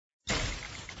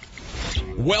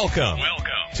Welcome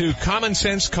to Common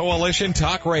Sense Coalition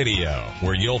Talk Radio,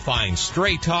 where you'll find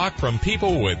straight talk from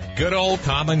people with good old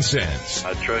common sense.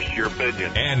 I trust your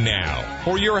opinion. And now,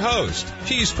 for your host,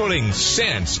 she's putting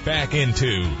sense back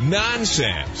into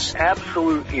nonsense.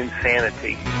 Absolute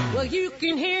insanity. Well, you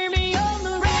can hear me on the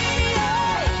radio.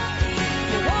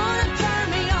 You want to turn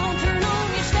me on, turn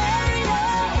on your stereo.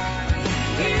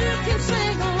 You can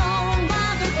sing along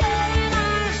while they're playing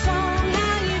our song.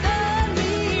 Now you done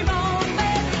me wrong,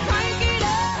 baby, crank it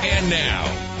up. And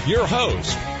now, your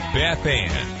host, Beth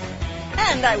Ann.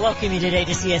 And I welcome you today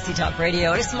to CSC Talk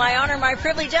Radio. It is my honor, my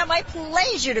privilege, and my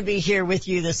pleasure to be here with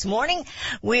you this morning.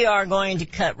 We are going to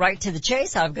cut right to the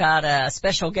chase. I've got a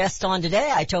special guest on today.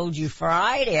 I told you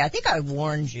Friday, I think I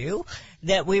warned you,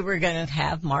 that we were going to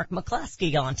have Mark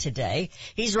McCluskey on today.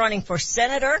 He's running for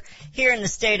senator here in the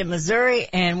state of Missouri,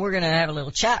 and we're going to have a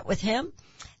little chat with him.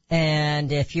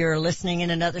 And if you're listening in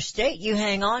another state, you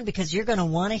hang on because you're going to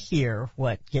want to hear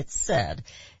what gets said.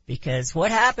 Because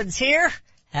what happens here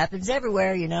happens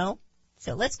everywhere, you know.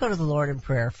 So let's go to the Lord in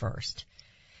prayer first.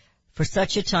 For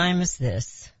such a time as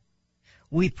this,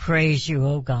 we praise you,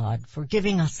 O God, for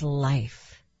giving us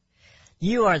life.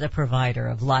 You are the provider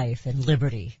of life and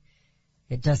liberty.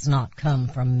 It does not come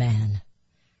from man.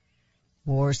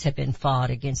 Wars have been fought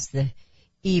against the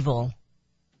evil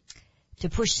to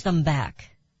push them back,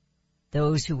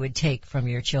 those who would take from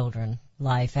your children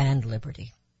life and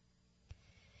liberty.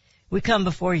 We come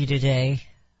before you today,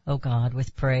 O God,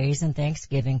 with praise and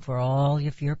thanksgiving for all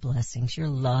of your blessings, your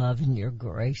love and your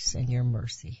grace and your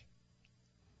mercy.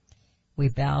 We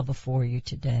bow before you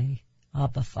today,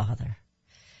 Abba Father,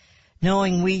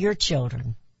 knowing we, your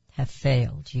children, have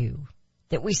failed you,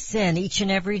 that we sin each and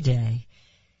every day,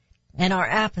 and our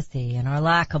apathy and our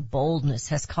lack of boldness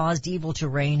has caused evil to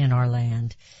reign in our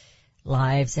land.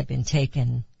 Lives have been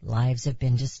taken, lives have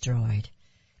been destroyed,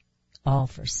 all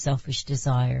for selfish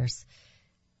desires.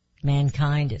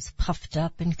 Mankind is puffed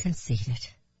up and conceited.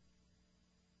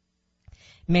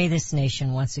 May this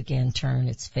nation once again turn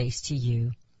its face to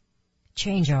you.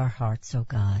 Change our hearts, O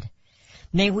God.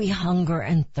 May we hunger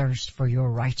and thirst for your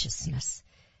righteousness,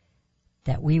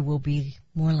 that we will be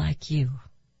more like you.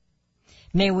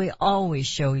 May we always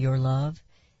show your love,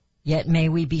 yet may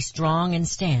we be strong and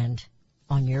stand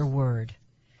on your word.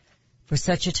 For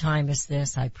such a time as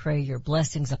this, I pray your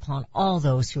blessings upon all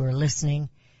those who are listening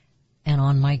and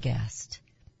on my guest.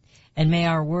 And may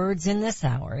our words in this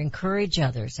hour encourage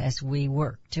others as we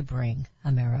work to bring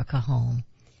America home.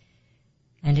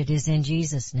 And it is in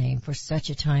Jesus' name, for such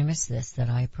a time as this, that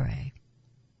I pray.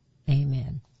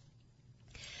 Amen.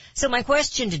 So my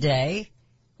question today,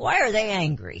 why are they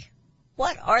angry?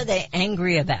 What are they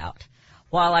angry about?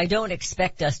 While I don't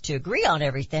expect us to agree on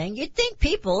everything, you'd think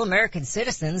people, American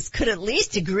citizens, could at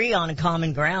least agree on a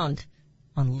common ground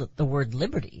on the word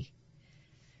liberty.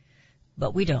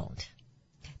 But we don't.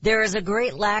 There is a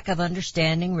great lack of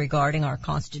understanding regarding our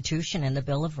Constitution and the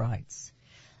Bill of Rights.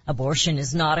 Abortion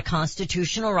is not a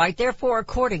constitutional right, therefore,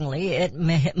 accordingly, it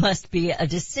must be a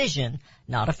decision,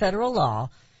 not a federal law,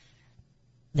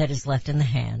 that is left in the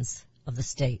hands of the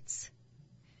states.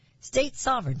 State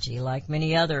sovereignty, like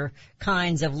many other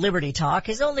kinds of liberty talk,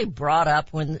 is only brought up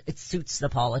when it suits the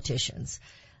politicians.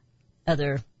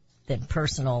 Other than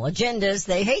personal agendas,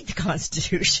 they hate the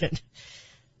Constitution.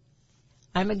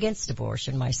 I'm against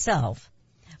abortion myself.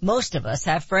 Most of us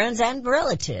have friends and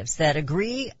relatives that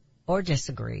agree or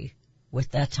disagree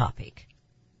with that topic.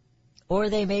 Or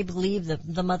they may believe that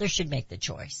the mother should make the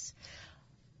choice.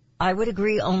 I would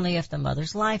agree only if the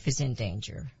mother's life is in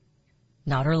danger,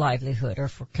 not her livelihood or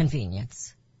for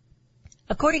convenience.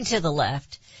 According to the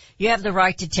left, you have the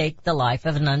right to take the life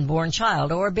of an unborn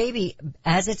child or a baby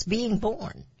as it's being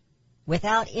born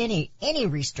without any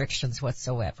restrictions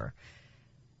whatsoever.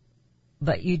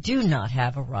 But you do not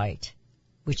have a right,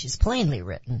 which is plainly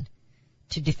written,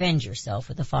 to defend yourself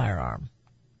with a firearm.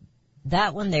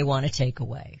 That one they want to take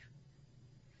away.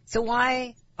 So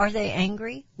why are they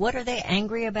angry? What are they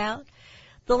angry about?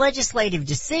 The legislative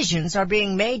decisions are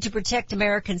being made to protect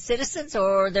American citizens,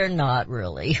 or they're not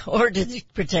really, or to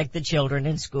protect the children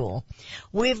in school.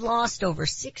 We've lost over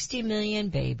 60 million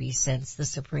babies since the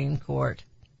Supreme Court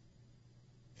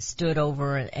stood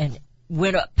over and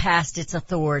went up past its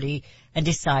authority and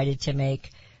decided to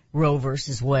make Roe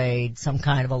versus Wade some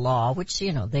kind of a law, which,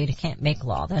 you know, they can't make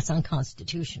law. That's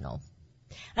unconstitutional.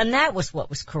 And that was what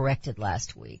was corrected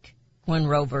last week when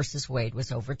Roe versus Wade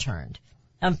was overturned.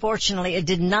 Unfortunately, it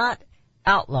did not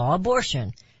outlaw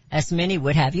abortion, as many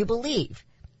would have you believe.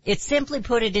 It simply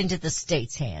put it into the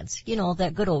state's hands. You know,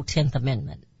 that good old 10th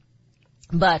Amendment.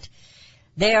 But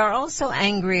They are also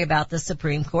angry about the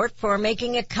Supreme Court for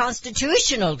making a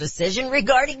constitutional decision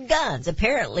regarding guns.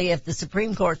 Apparently, if the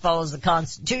Supreme Court follows the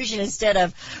Constitution instead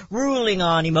of ruling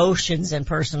on emotions and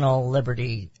personal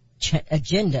liberty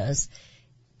agendas,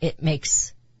 it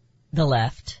makes the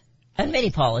left and many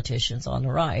politicians on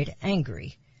the right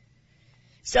angry.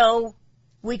 So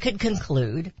we could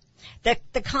conclude that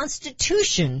the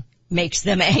Constitution makes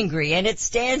them angry, and it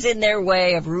stands in their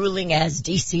way of ruling as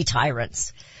DC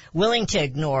tyrants. Willing to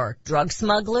ignore drug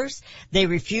smugglers, they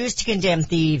refuse to condemn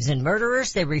thieves and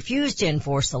murderers, they refuse to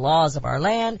enforce the laws of our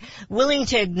land, willing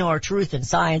to ignore truth in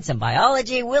science and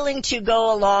biology, willing to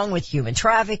go along with human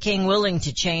trafficking, willing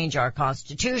to change our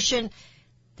Constitution,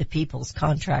 the people's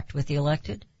contract with the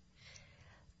elected.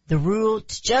 The rule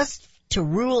just to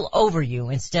rule over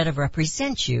you instead of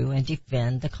represent you and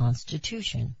defend the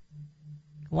Constitution.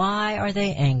 Why are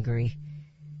they angry?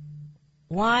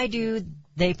 Why do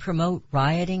they promote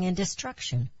rioting and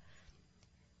destruction?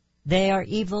 They are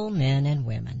evil men and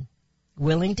women,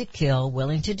 willing to kill,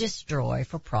 willing to destroy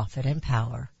for profit and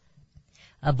power.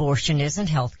 Abortion isn't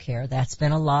health care. That's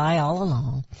been a lie all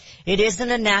along. It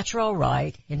isn't a natural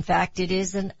right. In fact, it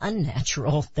is an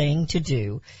unnatural thing to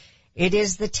do. It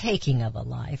is the taking of a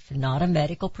life, not a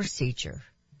medical procedure.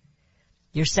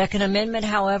 Your Second Amendment,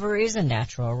 however, is a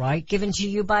natural right given to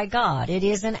you by God. It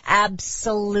is an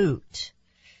absolute.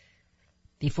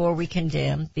 Before we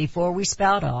condemn, before we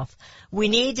spout off, we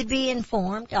need to be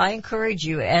informed. I encourage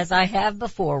you, as I have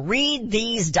before, read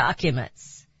these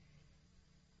documents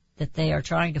that they are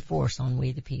trying to force on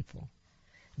we the people.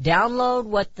 Download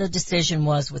what the decision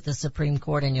was with the Supreme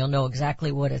Court and you'll know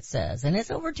exactly what it says. And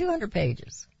it's over 200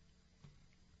 pages.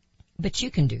 But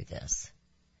you can do this.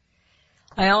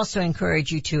 I also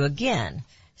encourage you to, again,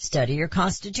 study your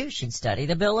Constitution, study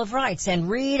the Bill of Rights, and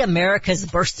read America's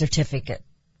birth certificate.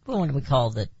 What do we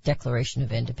call the Declaration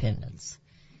of Independence?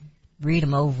 Read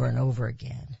them over and over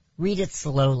again. Read it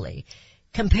slowly.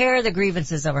 Compare the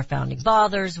grievances of our founding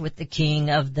fathers with the king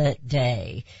of the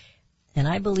day. And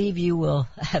I believe you will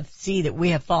see that we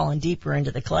have fallen deeper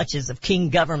into the clutches of king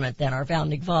government than our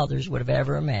founding fathers would have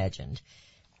ever imagined.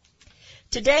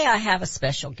 Today I have a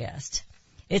special guest.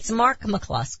 It's Mark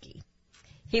McCloskey.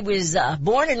 He was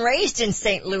born and raised in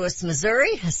St. Louis,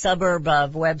 Missouri, a suburb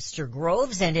of Webster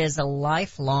Groves, and is a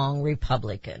lifelong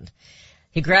Republican.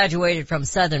 He graduated from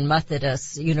Southern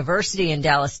Methodist University in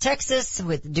Dallas, Texas,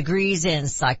 with degrees in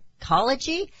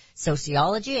psychology,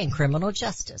 sociology, and criminal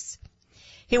justice.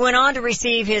 He went on to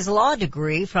receive his law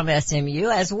degree from SMU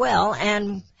as well,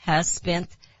 and has spent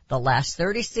the last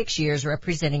 36 years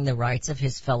representing the rights of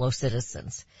his fellow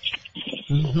citizens.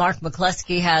 Mark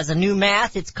McCloskey has a new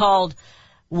math. It's called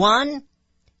 1,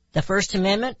 the First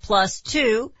Amendment, plus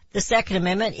 2, the Second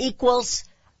Amendment, equals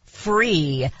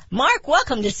free. Mark,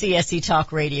 welcome to CSE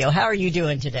Talk Radio. How are you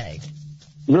doing today?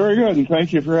 Very good, and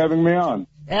thank you for having me on.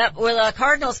 Well,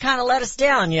 Cardinals kind of let us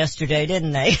down yesterday,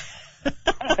 didn't they?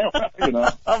 You know,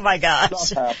 oh my gosh.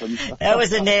 Stuff happens. That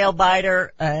was a nail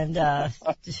biter, and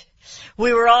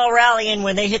we were all rallying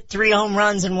when they hit 3 home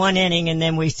runs in 1 inning, and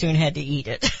then we soon had to eat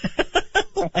it.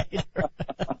 Later.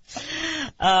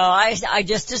 I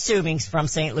just assuming from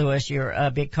St. Louis you're a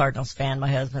big Cardinals fan. My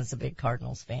husband's a big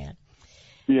Cardinals fan.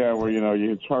 Yeah, well, you know,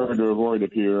 it's hard to avoid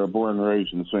if you're born and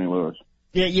raised in St. Louis.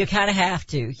 Yeah, you kind of have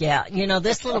to. Yeah, you know,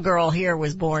 this little girl here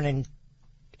was born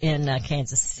in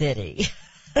Kansas City,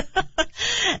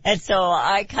 and so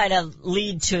I kind of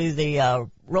lead to the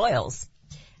Royals,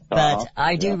 but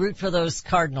I do root for those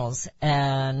Cardinals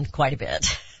and quite a bit.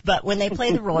 But when they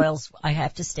play the Royals, I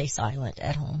have to stay silent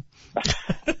at home.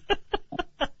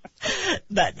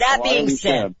 But that being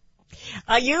said,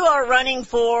 you are running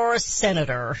for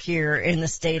senator here in the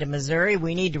state of Missouri.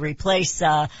 We need to replace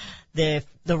the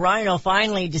Rhino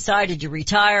finally decided to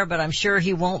retire, but I'm sure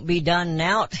he won't be done and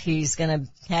out. He's going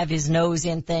to have his nose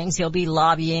in things. He'll be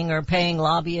lobbying or paying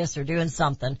lobbyists or doing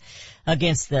something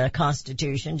against the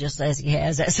Constitution, just as he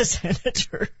has as a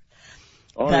senator.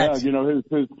 Oh, yeah, you know,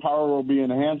 his power will be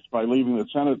enhanced by leaving the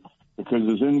Senate because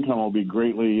his income will be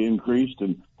greatly increased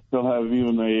and he'll have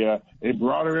even a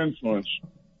broader influence.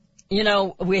 You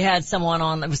know, we had someone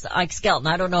on that was Ike Skelton.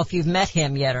 I don't know if you've met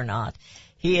him yet or not.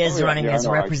 He is running as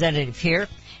a representative here.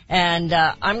 And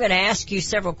I'm going to ask you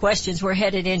several questions. We're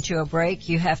headed into a break.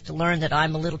 You have to learn that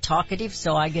I'm a little talkative,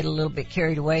 so I get a little bit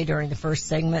carried away during the first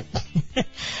segment.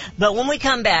 But when we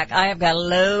come back, I have got a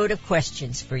load of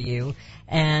questions for you.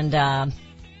 And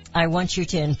I want you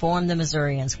to inform the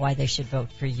Missourians why they should vote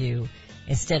for you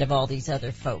instead of all these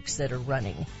other folks that are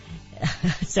running.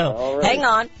 So hang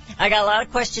on. I got a lot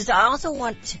of questions. I also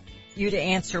want you to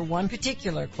answer one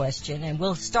particular question, and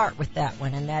we'll start with that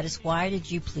one, and that is, why did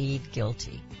you plead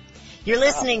guilty? You're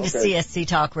listening to CSC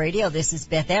Talk Radio. This is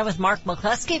Beth Ann with Mark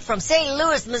McCluskey from St.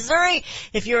 Louis, Missouri.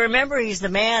 If you remember, he's the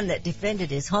man that defended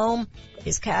his home,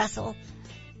 his castle,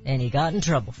 and he got in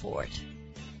trouble for it.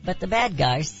 But the bad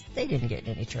guys, they didn't get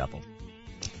in any trouble.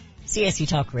 CSC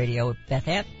Talk Radio with Beth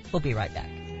Ann. We'll be right back.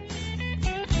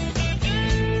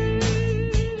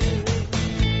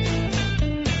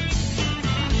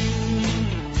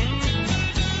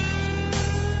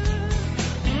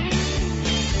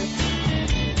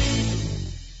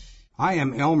 I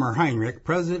am Elmer Heinrich,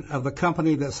 president of the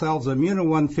company that sells Immuno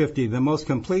 150, the most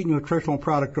complete nutritional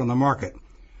product on the market.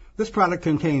 This product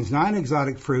contains 9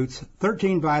 exotic fruits,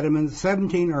 13 vitamins,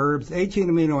 17 herbs, 18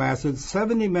 amino acids,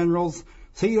 70 minerals,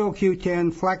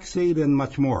 CoQ10, flaxseed, and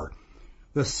much more.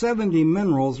 The 70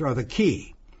 minerals are the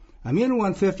key. Immuno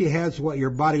 150 has what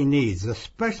your body needs,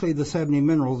 especially the 70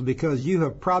 minerals, because you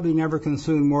have probably never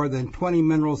consumed more than 20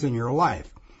 minerals in your life.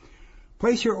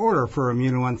 Place your order for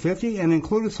Immuno 150 and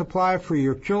include a supply for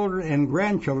your children and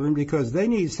grandchildren because they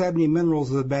need 70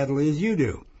 minerals as badly as you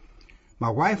do. My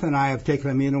wife and I have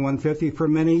taken Immuno 150 for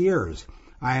many years.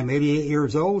 I am 88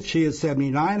 years old, she is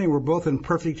 79, and we're both in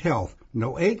perfect health.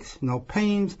 No aches, no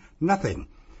pains, nothing.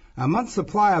 A month's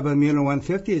supply of Immuno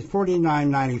 150 is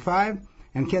 $49.95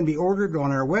 and can be ordered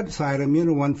on our website,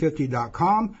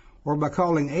 immuno150.com, or by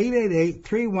calling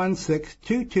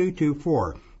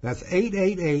 888-316-2224. That's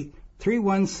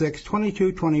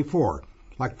 888-316-2224.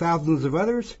 Like thousands of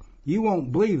others, you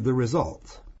won't believe the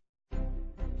results.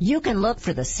 You can look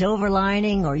for the silver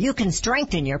lining, or you can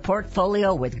strengthen your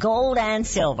portfolio with gold and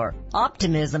silver.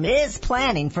 Optimism is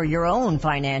planning for your own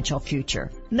financial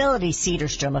future. Melody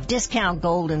Cedarstrom of Discount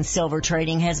Gold and Silver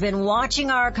Trading has been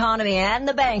watching our economy and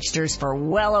the banksters for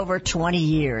well over 20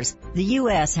 years. The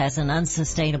U.S. has an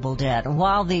unsustainable debt, and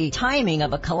while the timing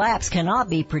of a collapse cannot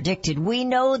be predicted, we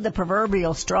know the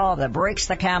proverbial straw that breaks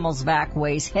the camel's back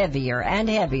weighs heavier and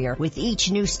heavier with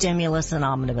each new stimulus and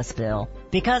omnibus bill.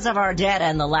 Because of our debt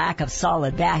and the lack of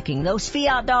solid backing, those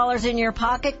fiat dollars in your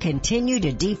pocket continue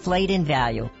to deflate in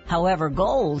value. However,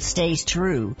 gold stays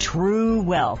true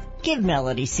wealth. Give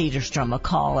Melody Cedarstrom a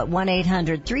call at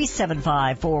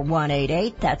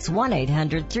 1-800-375-4188. That's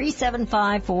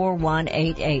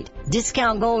 1-800-375-4188.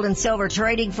 Discount Gold and Silver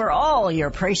Trading for all your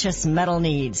precious metal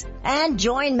needs. And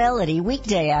join Melody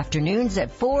weekday afternoons at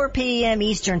 4 p.m.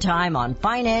 Eastern Time on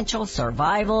Financial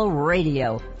Survival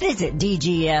Radio. Visit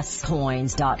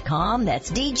DGScoins.com.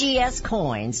 That's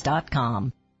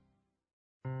DGScoins.com.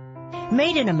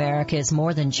 Made in America is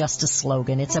more than just a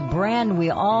slogan. It's a brand we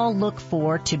all look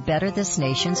for to better this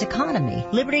nation's economy.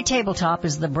 Liberty Tabletop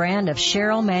is the brand of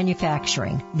Sherrill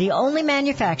Manufacturing, the only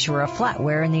manufacturer of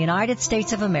flatware in the United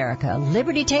States of America.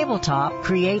 Liberty Tabletop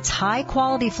creates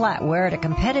high-quality flatware at a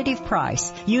competitive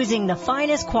price using the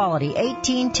finest quality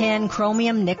 1810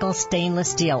 chromium nickel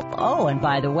stainless steel. Oh, and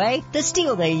by the way, the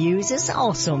steel they use is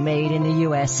also made in the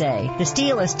USA. The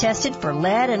steel is tested for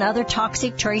lead and other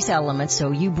toxic trace elements,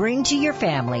 so you bring to your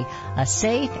family a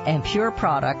safe and pure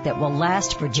product that will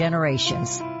last for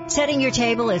generations. Setting your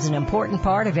table is an important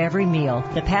part of every meal.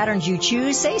 The patterns you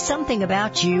choose say something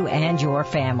about you and your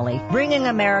family. Bringing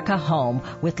America home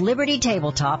with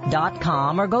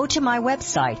LibertyTabletop.com, or go to my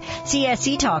website,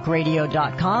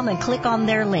 csctalkradio.com, and click on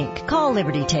their link. Call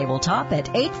Liberty Tabletop at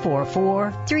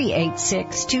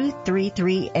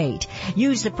 844-386-2338.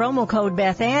 Use the promo code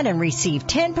Beth Ann and receive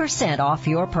 10% off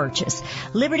your purchase.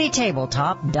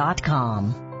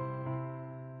 LibertyTabletop.com.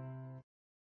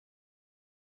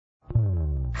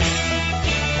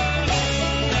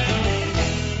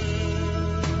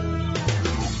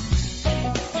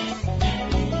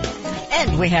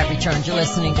 And we have returned. You're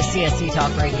listening to CSC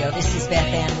Talk Radio. This is Beth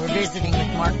Ann. We're visiting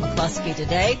with Mark McCluskey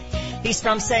today. He's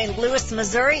from St. Louis,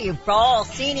 Missouri. You've all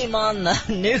seen him on the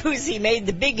news. He made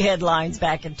the big headlines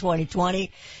back in 2020.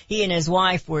 He and his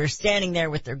wife were standing there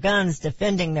with their guns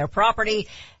defending their property,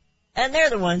 and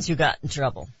they're the ones who got in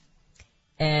trouble.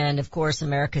 And, of course,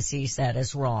 America sees that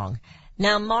as wrong.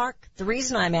 Now, Mark, the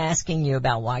reason I'm asking you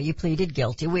about why you pleaded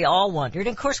guilty, we all wondered.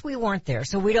 Of course, we weren't there,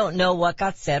 so we don't know what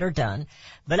got said or done.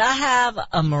 But I have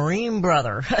a Marine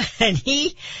brother, and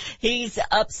he's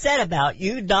upset about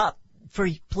you not for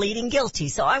pleading guilty.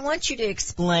 So I want you to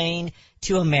explain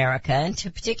to America, and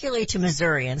particularly to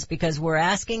Missourians, because we're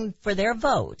asking for their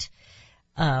vote,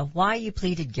 why you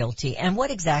pleaded guilty, and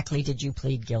what exactly did you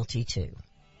plead guilty to?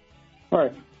 All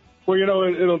right. Well,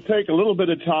 it'll take a little bit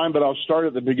of time, but I'll start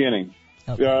at the beginning.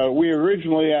 Okay. We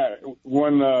originally,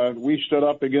 when we stood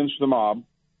up against the mob,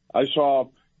 I saw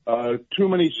too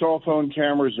many cell phone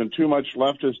cameras and too much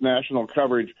leftist national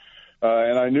coverage,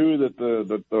 and I knew that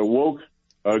the woke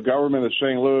government of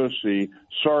St. Louis, the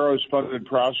Soros-funded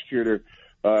prosecutor,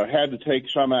 had to take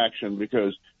some action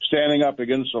because standing up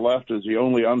against the left is the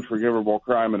only unforgivable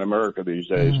crime in America these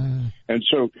days. And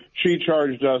so she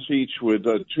charged us each with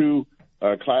 2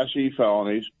 Class E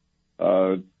felonies,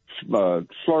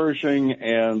 flourishing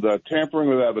and tampering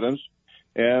with evidence,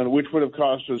 and which would have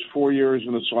cost us 4 years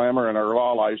in the slammer and our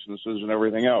law licenses and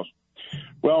everything else.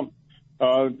 Well,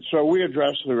 so we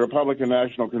addressed the Republican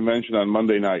National Convention on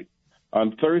Monday night.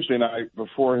 On Thursday night,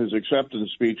 before his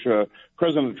acceptance speech,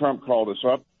 President Trump called us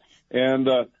up, and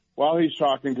while he's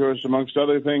talking to us, amongst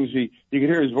other things, you can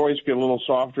hear his voice get a little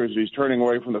softer as he's turning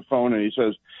away from the phone, and he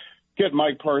says, "Get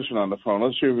Mike Parson on the phone.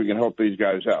 Let's see if we can help these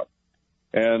guys out."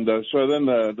 And so then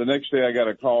the next day I got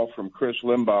a call from Chris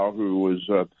Limbaugh, who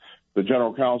was the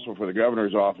general counsel for the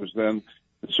governor's office then,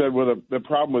 and said, well, the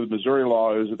problem with Missouri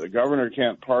law is that the governor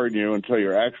can't pardon you until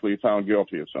you're actually found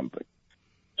guilty of something.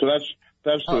 So that's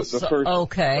the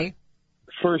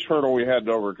first hurdle we had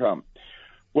to overcome.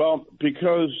 Well,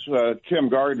 because Kim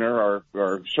Gardner,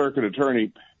 our circuit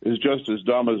attorney, is just as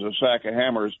dumb as a sack of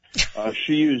hammers,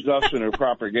 she used us in her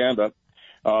propaganda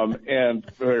and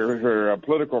her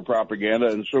political propaganda,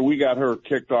 and so we got her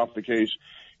kicked off the case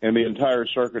and the entire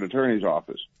circuit attorney's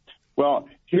office. Well,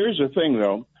 here's the thing,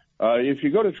 though. If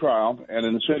you go to trial, and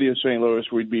in the city of St. Louis,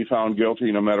 we'd be found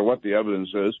guilty no matter what the evidence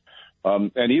is,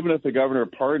 and even if the governor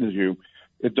pardons you,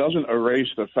 it doesn't erase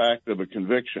the fact of a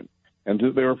conviction. And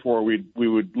therefore, we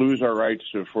would lose our rights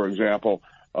to, for example,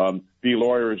 be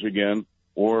lawyers again,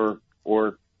 or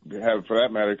have, for that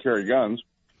matter, carry guns.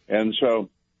 And so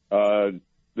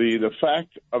the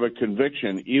fact of a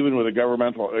conviction, even with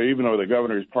the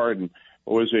governor's pardon,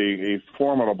 was a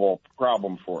formidable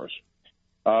problem for us.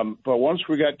 But once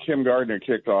we got Kim Gardner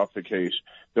kicked off the case,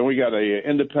 then we got an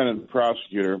independent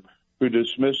prosecutor who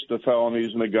dismissed the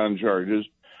felonies and the gun charges.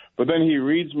 But then he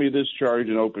reads me this charge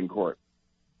in open court.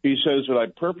 He says that I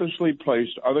purposely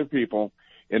placed other people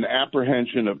in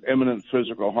apprehension of imminent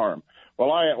physical harm.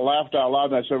 Well, I laughed out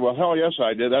loud and I said, well, hell yes,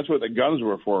 I did. That's what the guns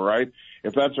were for, right?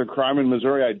 If that's a crime in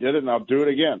Missouri, I did it and I'll do it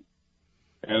again.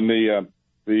 And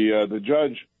the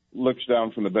judge looks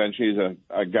down from the bench. He's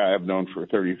a guy I've known for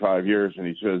 35 years. And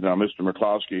he says, now, Mr.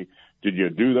 McCloskey, did you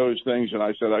do those things? And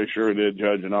I said, I sure did,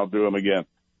 Judge, and I'll do them again.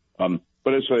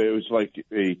 But it was like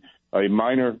a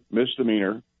minor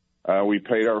misdemeanor. We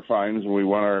paid our fines and we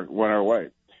went our way.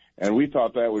 And we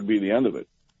thought that would be the end of it.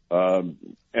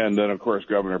 And then, of course,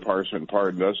 Governor Parson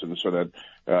pardoned us, and so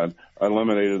that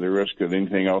eliminated the risk that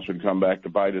anything else would come back to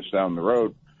bite us down the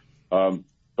road.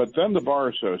 But then the Bar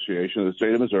Association of the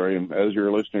state of Missouri, and as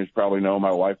your listeners probably know,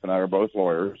 my wife and I are both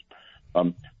lawyers,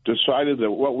 decided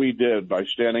that what we did by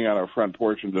standing on our front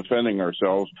porch and defending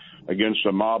ourselves against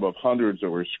a mob of hundreds that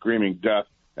were screaming death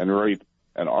and rape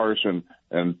and arson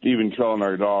and even killing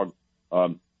our dog,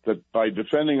 that by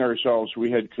defending ourselves,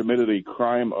 we had committed a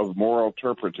crime of moral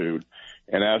turpitude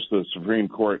and asked the Supreme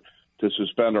Court to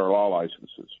suspend our law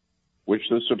licenses, which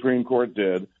the Supreme Court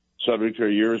did, subject to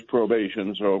a year's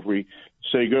probation. So if we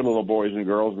say good little boys and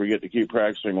girls, we get to keep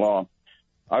practicing law.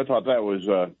 I thought that was,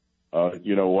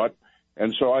 you know what?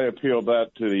 And so I appealed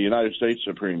that to the United States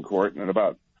Supreme Court, and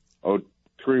about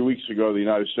 3 weeks ago, the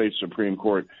United States Supreme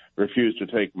Court refused to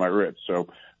take my writ. So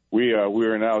we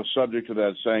are now subject to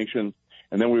that sanction.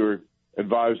 And then we were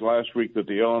advised last week that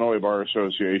the Illinois Bar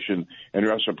Association in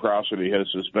reciprocity has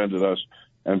suspended us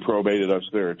and probated us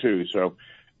there, too. So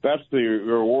that's the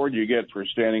reward you get for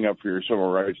standing up for your civil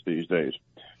rights these days.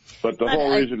 But the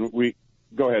whole reason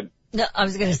go ahead. No, I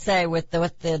was going to say with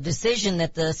the decision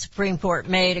that the Supreme Court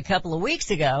made a couple of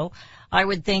weeks ago, I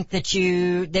would think that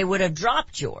they would have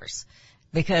dropped yours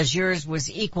because yours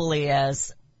was equally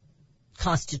as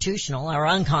constitutional or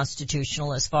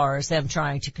unconstitutional as far as them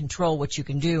trying to control what you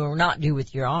can do or not do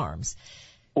with your arms.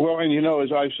 Well, and you know,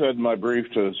 as I said in my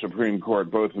brief to the Supreme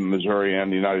Court, both in Missouri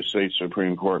and the United States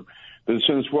Supreme Court, that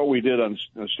since what we did on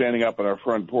standing up on our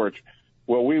front porch,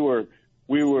 well, we were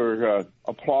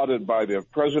applauded by the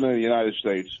President of the United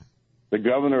States, the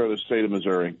Governor of the state of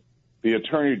Missouri, the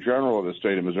Attorney General of the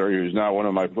state of Missouri, who's now one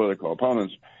of my political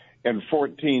opponents, and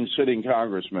 14 sitting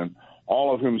congressmen,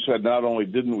 all of whom said not only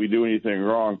didn't we do anything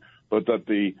wrong, but that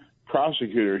the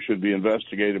prosecutor should be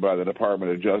investigated by the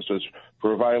Department of Justice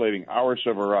for violating our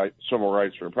civil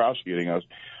rights for prosecuting us.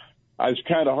 It's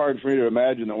kind of hard for me to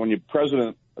imagine that when the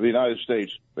President of the United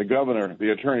States, the Governor,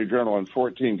 the Attorney General, and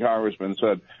 14 congressmen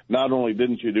said, not only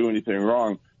didn't you do anything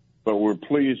wrong, but we're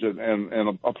pleased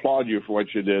and applaud you for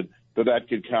what you did, that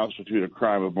could constitute a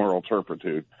crime of moral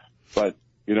turpitude. But,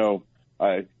 you know,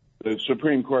 the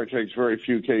Supreme Court takes very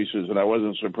few cases, and I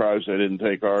wasn't surprised they didn't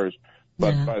take ours.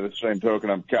 But by the same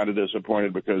token, I'm kind of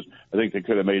disappointed because I think they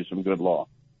could have made some good law.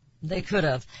 They could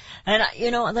have. And,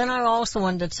 then I also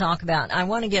wanted to talk about, I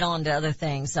want to get on to other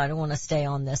things. I don't want to stay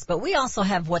on this, but we also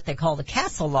have what they call the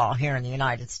Castle Law here in the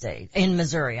United States, in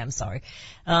Missouri, I'm sorry.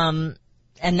 And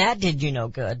that did you no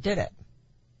good, did it?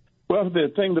 Well,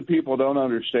 the thing that people don't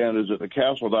understand is that the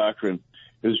Castle Doctrine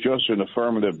is just an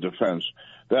affirmative defense.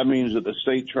 That means that the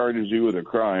state charges you with a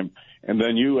crime, and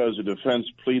then you as a defense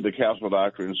plead the Castle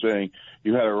Doctrine saying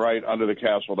you had a right under the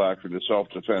Castle Doctrine to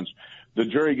self-defense. The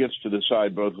jury gets to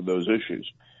decide both of those issues.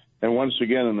 And once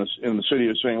again, in the city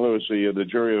of St. Louis, the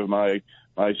jury of my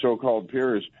so-called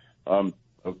peers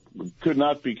could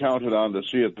not be counted on to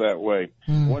see it that way.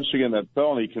 Once again, that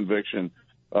felony conviction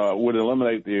would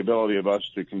eliminate the ability of us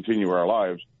to continue our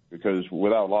lives, because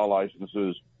without law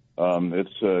licenses,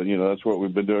 that's what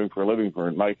we've been doing for a living for,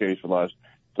 in my case, for the last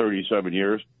 37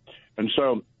 years. And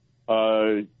so,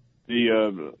 the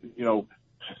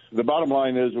bottom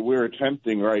line is that we're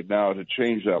attempting right now to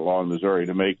change that law in Missouri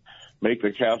to make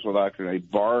the Castle Doctrine a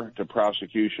bar to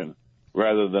prosecution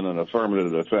rather than an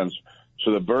affirmative defense.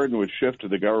 So the burden would shift to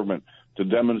the government to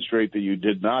demonstrate that you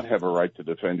did not have a right to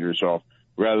defend yourself,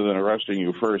 rather than arresting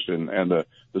you first and the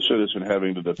citizen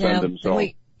having to defend himself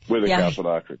with the Castle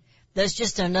Doctrine. There's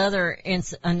just another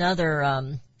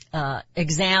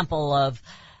example of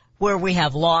where we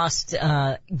have lost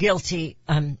guilty,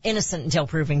 innocent until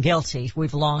proven guilty.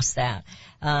 We've lost that.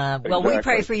 Well, we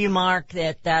pray for you, Mark,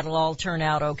 that'll all turn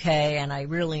out okay, and I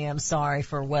really am sorry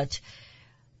for what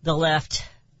the left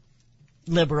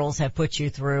liberals have put you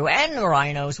through, and the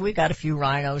rhinos. We've got a few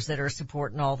rhinos that are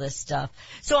supporting all this stuff.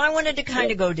 So I wanted to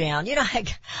kind of go down.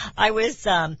 I was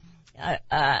had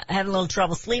a little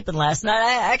trouble sleeping last night.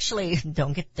 I actually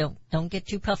don't get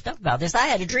too puffed up about this. I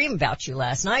had a dream about you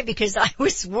last night because I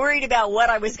was worried about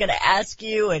what I was going to ask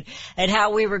you and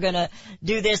how we were going to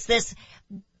do this. This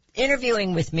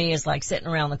interviewing with me is like sitting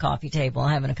around the coffee table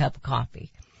and having a cup of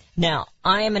coffee. Now,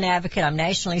 I am an advocate. I'm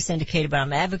nationally syndicated, but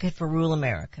I'm an advocate for rural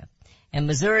America. And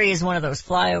Missouri is one of those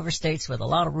flyover states with a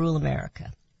lot of rural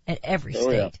America. And every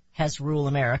state has rural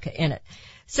America in it.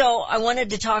 So I wanted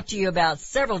to talk to you about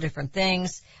several different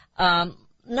things.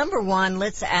 Number one,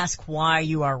 let's ask why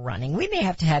you are running. We may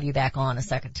have to have you back on a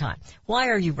second time. Why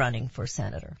are you running for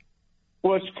senator?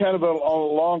 Well, it's kind of a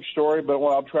long story, but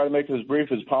I'll try to make it as brief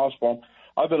as possible.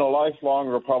 I've been a lifelong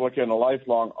Republican, a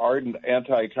lifelong ardent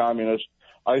anti-communist.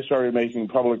 I started making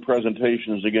public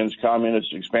presentations against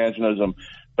communist expansionism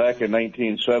back in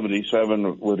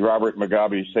 1977 with Robert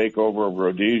Mugabe's takeover of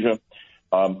Rhodesia.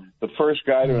 The first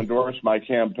guy to endorse my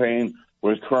campaign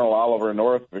was Colonel Oliver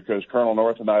North, because Colonel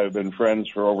North and I have been friends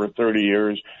for over 30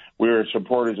 years. We were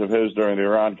supporters of his during the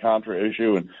Iran-Contra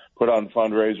issue and put on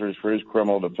fundraisers for his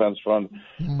criminal defense fund.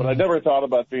 But I never thought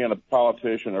about being a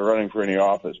politician or running for any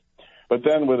office. But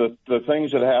then with the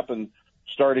things that happened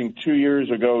starting 2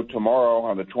 years ago tomorrow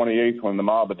on the 28th, when the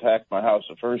mob attacked my house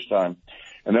the first time,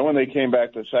 and then when they came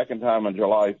back the second time on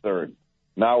July 3rd,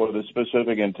 now with the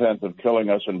specific intent of killing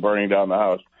us and burning down the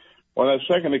house. On that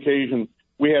second occasion,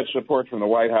 we had support from the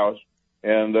White House,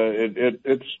 and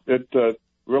it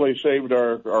really saved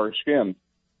our skin.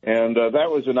 And that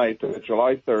was the night,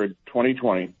 July 3rd,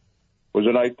 2020, was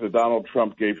the night that Donald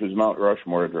Trump gave his Mount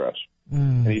Rushmore address.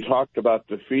 And he talked about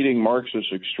defeating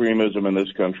Marxist extremism in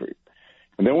this country.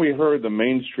 And then we heard the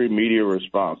mainstream media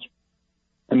response,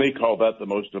 and they called that the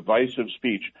most divisive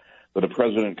speech that a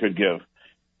president could give.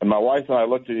 And my wife and I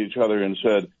looked at each other and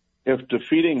said, if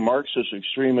defeating Marxist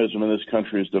extremism in this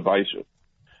country is divisive,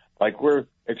 like we're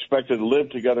expected to live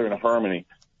together in harmony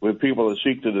with people that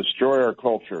seek to destroy our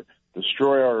culture,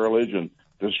 destroy our religion,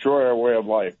 destroy our way of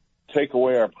life, take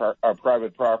away our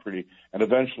private property, and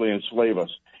eventually enslave us.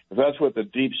 If that's what the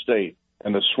deep state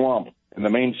and the swamp and the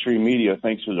mainstream media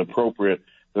thinks is appropriate,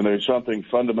 then there's something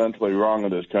fundamentally wrong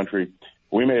in this country.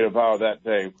 We made a vow that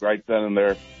day, right then and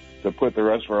there, to put the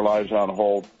rest of our lives on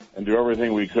hold and do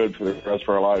everything we could for the rest of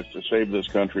our lives to save this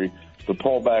country, to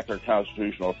pull back our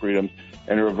constitutional freedoms,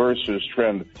 and reverse this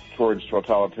trend towards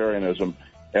totalitarianism.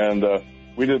 And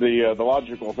we did the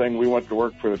logical thing. We went to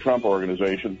work for the Trump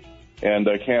Organization and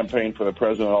campaigned for the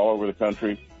president all over the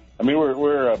country. I mean,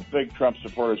 we're big Trump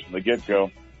supporters from the get-go.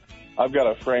 I've got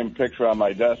a framed picture on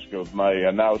my desk of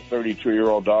my now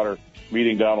 32-year-old daughter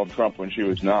meeting Donald Trump when she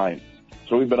was 9.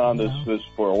 So we've been on this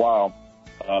for a while.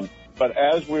 But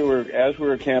as we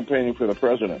were campaigning for the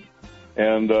president,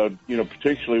 and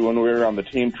particularly when we were on the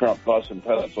Team Trump bus in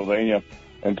Pennsylvania,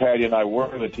 and Patty and I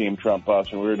were the Team Trump bus,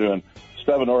 and we were doing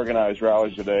 7 organized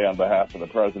rallies a day on behalf of the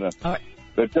president. All right.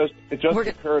 It just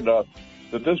occurred to us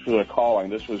that this was a calling.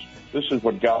 This is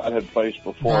what God had placed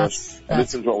before us, and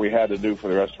this is what we had to do for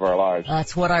the rest of our lives.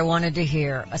 That's what I wanted to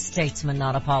hear. A statesman,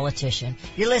 not a politician.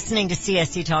 You're listening to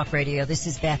CSC Talk Radio. This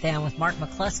is Beth Ann with Mark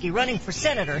McCluskey, running for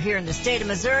senator here in the state of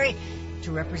Missouri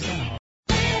to represent all.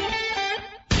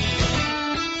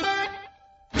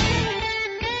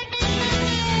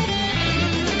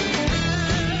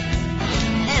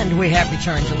 And we have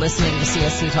returned to listening to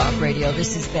CSC Talk Radio.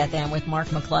 This is Beth Ann with Mark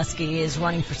McCluskey. He is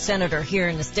running for senator here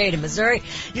in the state of Missouri.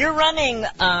 You're running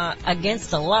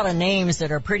against a lot of names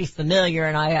that are pretty familiar,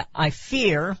 and I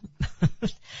fear,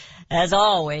 as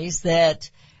always, that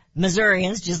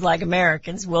Missourians, just like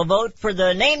Americans, will vote for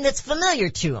the name that's familiar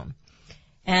to them.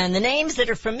 And the names that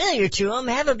are familiar to them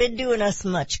haven't been doing us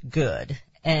much good.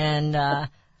 And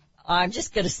I'm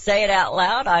just going to say it out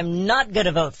loud. I'm not going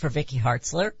to vote for Vicky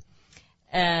Hartzler.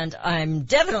 And I'm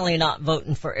definitely not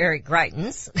voting for Eric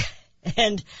Greitens.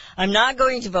 And I'm not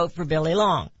going to vote for Billy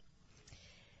Long.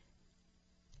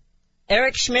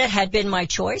 Eric Schmidt had been my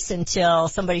choice until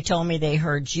somebody told me they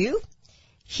heard you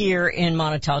here in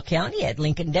Montauk County at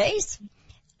Lincoln Days.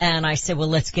 And I said, well,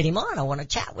 let's get him on. I want to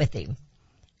chat with him.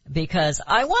 Because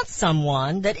I want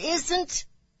someone that isn't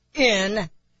in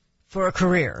for a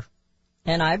career.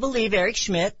 And I believe Eric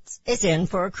Schmidt is in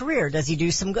for a career. Does he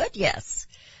do some good? Yes.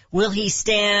 Will he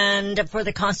stand for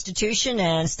the Constitution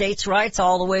and states' rights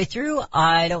all the way through?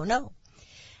 I don't know.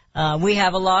 We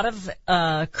have a lot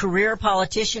of career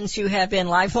politicians who have been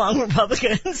lifelong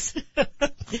Republicans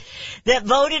that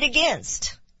voted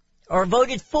against or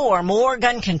voted for more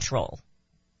gun control.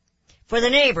 For the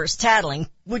neighbors tattling,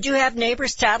 would you have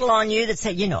neighbors tattle on you that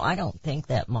say, you know, I don't think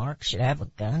that Mark should have a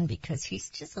gun because he's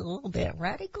just a little bit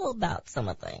radical about some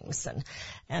of things,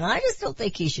 and I just don't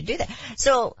think he should do that.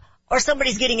 So, or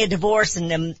somebody's getting a divorce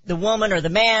and the woman or the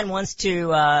man wants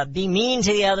to be mean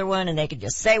to the other one and they can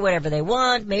just say whatever they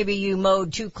want. Maybe you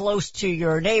mowed too close to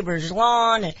your neighbor's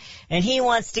lawn and he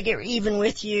wants to get even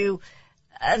with you.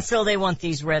 And so they want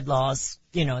these red laws,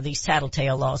 you know, these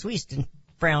tattletale laws. We used to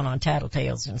frown on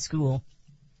tattletales in school.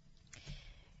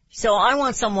 So I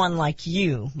want someone like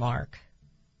you, Mark,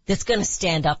 that's going to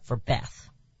stand up for Beth.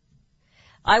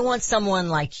 I want someone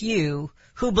like you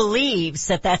who believes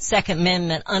that Second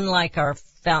Amendment, unlike Joe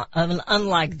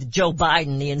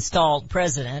Biden, the installed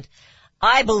president,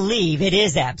 I believe it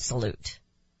is absolute.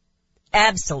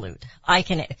 Absolute. I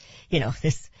can, you know,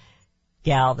 this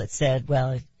gal that said,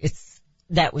 well,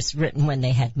 that was written when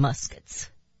they had muskets.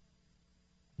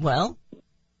 Well,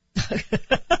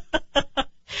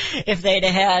 if they'd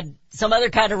have had some other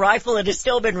kind of rifle, it'd have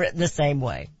still been written the same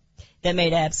way. That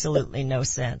made absolutely no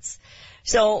sense.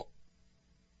 So,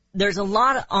 there's a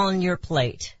lot on your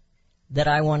plate that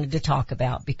I wanted to talk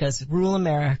about because Rural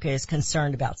America is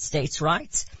concerned about states'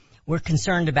 rights. We're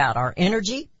concerned about our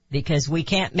energy because we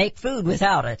can't make food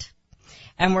without it.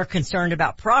 And we're concerned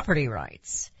about property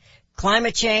rights.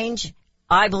 Climate change,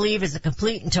 I believe, is a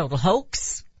complete and total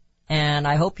hoax. And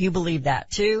I hope you believe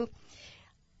that too.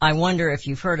 I wonder if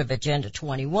you've heard of Agenda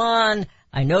 21.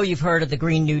 I know you've heard of the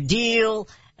Green New Deal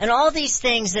and all these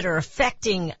things that are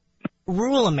affecting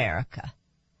rural America.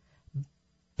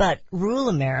 But rural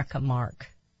America, Mark,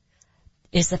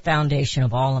 is the foundation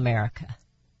of all America.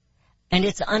 And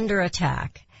it's under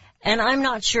attack. And I'm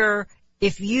not sure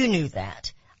if you knew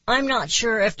that. I'm not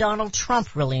sure if Donald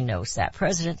Trump really knows that,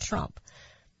 President Trump.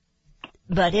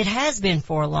 But it has been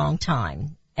for a long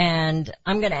time. And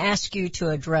I'm going to ask you to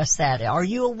address that. Are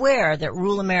you aware that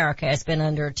rural America has been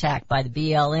under attack by the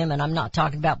BLM? And I'm not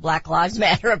talking about Black Lives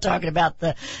Matter. I'm talking about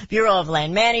the Bureau of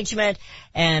Land Management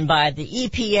and by the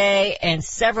EPA and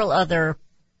several other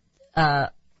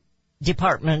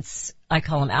departments. I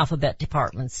call them alphabet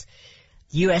departments.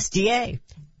 USDA.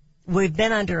 We've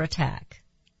been under attack.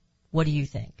 What do you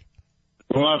think?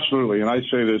 Well, absolutely. And I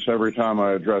say this every time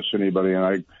I address anybody.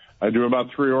 And I do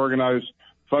about 3 organized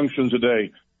functions a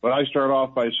day. But I start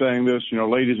off by saying this, you know,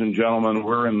 ladies and gentlemen,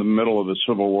 we're in the middle of a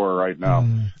civil war right now.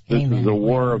 This is the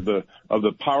war of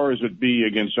the powers that be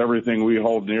against everything we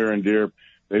hold near and dear.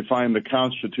 They find the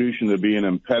Constitution to be an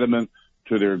impediment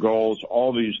to their goals.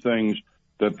 All these things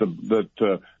that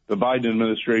the Biden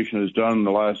administration has done in the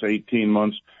last 18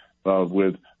 months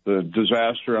with the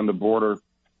disaster on the border,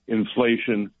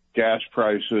 inflation, gas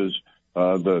prices,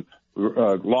 the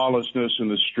lawlessness in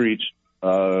the streets.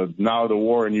 Now the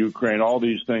war in Ukraine, all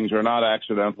these things are not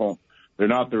accidental. They're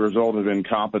not the result of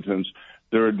incompetence.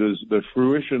 They're the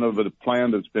fruition of a plan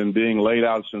that's been being laid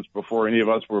out since before any of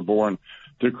us were born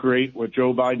to create what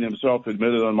Joe Biden himself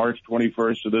admitted on March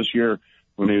 21st of this year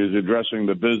when he was addressing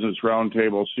the Business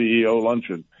Roundtable CEO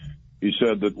luncheon. He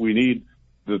said that we need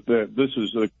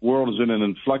the world is in an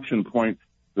inflection point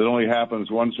that only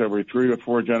happens once every 3 to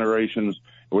 4 generations.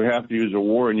 We have to use a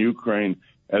war in Ukraine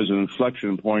as an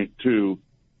inflection point to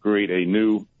create a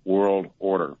new world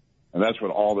order. And that's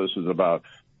what all this is about.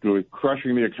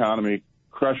 Crushing the economy,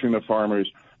 crushing the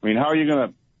farmers. I mean, how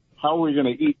are we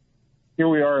going to eat? Here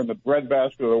we are in the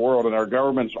breadbasket of the world, and our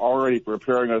government's already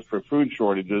preparing us for food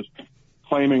shortages,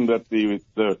 claiming that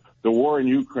the war in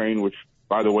Ukraine, which,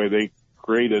 by the way, they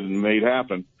created and made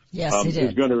happen,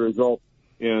 is going to result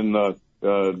in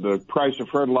the price of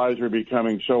fertilizer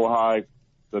becoming so high,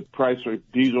 the price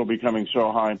of diesel becoming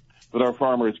so high that our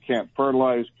farmers can't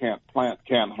fertilize, can't plant,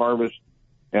 can't harvest.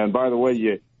 And by the way,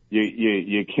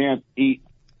 you can't eat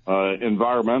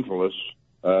environmentalists,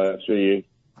 so you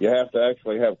have to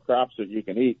actually have crops that you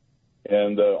can eat.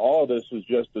 And all of this is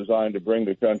just designed to bring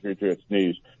the country to its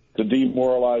knees, to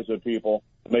demoralize the people,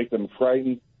 to make them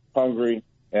frightened, hungry,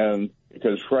 and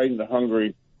because frightened,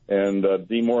 hungry, and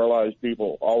demoralized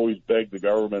people always beg the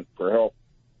government for help,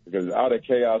 because out of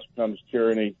chaos comes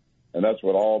tyranny, and that's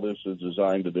what all this is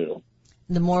designed to do.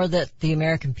 The more that the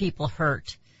American people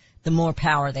hurt, the more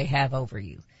power they have over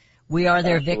you. We are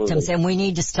their victims, and we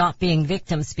need to stop being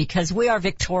victims because we are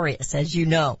victorious, as you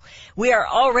know. We are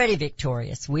already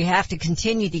victorious. We have to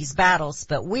continue these battles,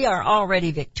 but we are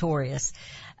already victorious.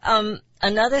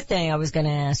 Another thing I was going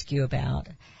to ask you about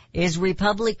is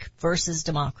republic versus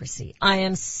democracy.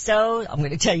 I'm going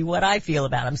to tell you what I feel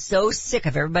about it. I'm so sick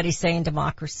of everybody saying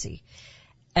democracy.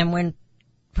 And when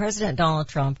President Donald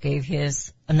Trump gave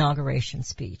his inauguration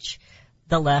speech,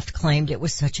 the left claimed it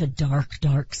was such a dark,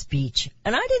 dark speech.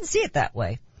 And I didn't see it that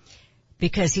way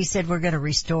because he said we're going to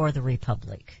restore the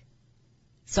republic.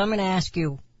 So I'm going to ask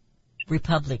you,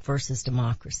 republic versus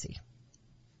democracy.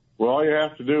 Well, all you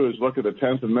have to do is look at the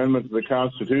 10th Amendment to the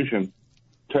Constitution.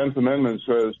 10th Amendment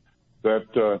says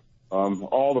that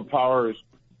all the powers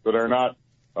that are not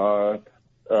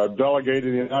delegated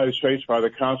in the United States by the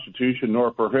Constitution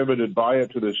nor prohibited by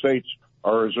it to the states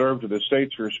are reserved to the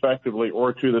states respectively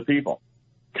or to the people.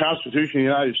 Constitution of the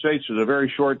United States is a very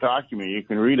short document. You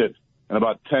can read it in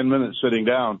about 10 minutes sitting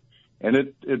down, and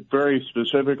it very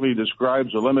specifically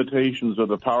describes the limitations of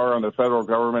the power on the federal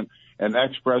government and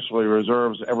expressly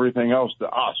reserves everything else to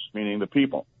us, meaning the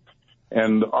people.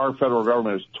 And our federal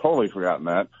government has totally forgotten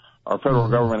that. Our federal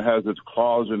government has its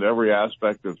claws in every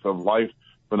aspect of life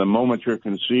from the moment you're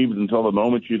conceived until the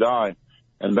moment you die.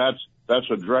 And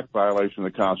that's a direct violation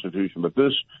of the Constitution. But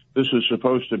this is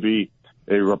supposed to be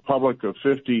a republic of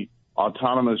 50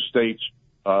 autonomous states,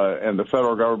 and the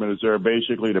federal government is there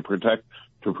basically to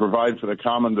provide for the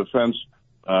common defense,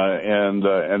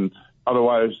 and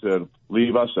otherwise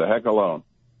leave us the heck alone.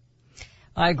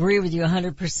 I agree with you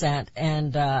 100%,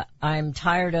 and I'm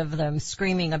tired of them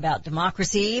screaming about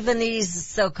democracy. Even these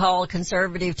so-called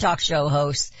conservative talk show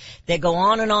hosts, they go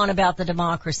on and on about the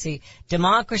democracy.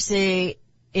 Democracy,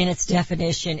 in its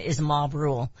definition, is mob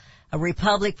rule. A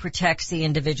republic protects the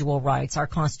individual rights. Our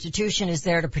Constitution is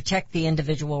there to protect the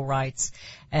individual rights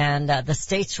and the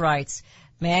states' rights.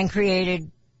 God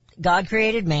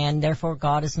created man, therefore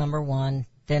God is number one.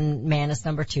 Then man is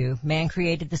number two. Man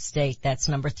created the state, that's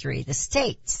number three. The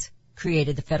states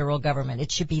created the federal government. It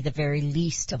should be the very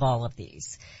least of all of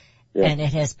these. Yeah. And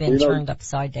it has been turned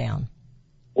upside down.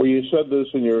 Well, you said this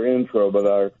in your intro,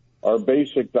 but our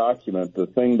basic document, the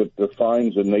thing that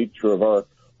defines the nature of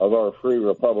our free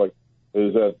republic,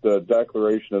 is that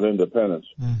Declaration of Independence.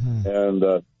 Mm-hmm. And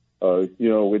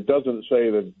it doesn't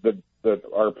say that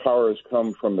our powers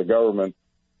come from the government.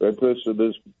 That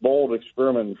this bold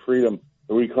experiment in freedom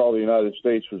that we call the United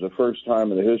States was the first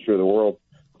time in the history of the world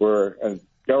where a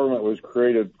government was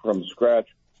created from scratch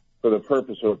for the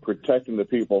purpose of protecting the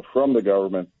people from the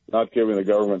government, not giving the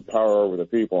government power over the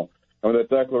people. And the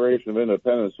Declaration of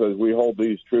Independence says we hold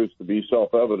these truths to be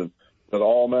self-evident, that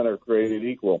all men are created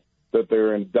equal, that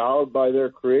they're endowed by their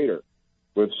Creator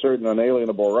with certain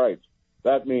unalienable rights.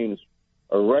 That means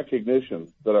a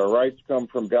recognition that our rights come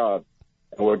from God,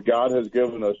 and what God has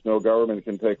given us, no government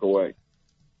can take away.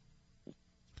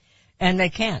 And they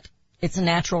can't. It's a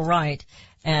natural right.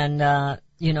 And,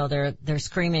 they're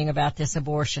screaming about this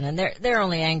abortion, and they're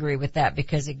only angry with that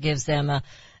because it gives them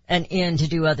an end to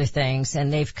do other things.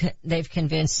 And they've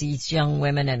convinced these young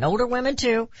women and older women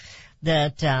too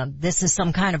that this is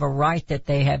some kind of a right that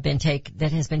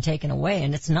that has been taken away,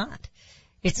 and it's not.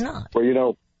 It's not.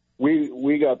 Well,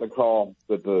 we got the call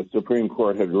that the Supreme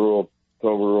Court had ruled to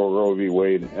overrule Roe v.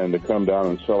 Wade and to come down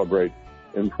and celebrate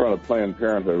in front of Planned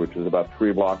Parenthood, which is about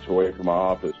 3 blocks away from my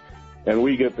office. And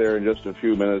we get there in just a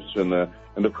few minutes, and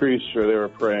the priests are there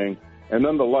praying, and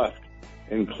then the left,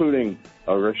 including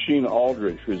Rasheen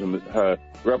Aldridge, who's a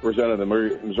representative of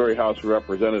the Missouri House of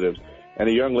Representatives, and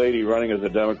a young lady running as a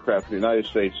Democrat for the United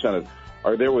States Senate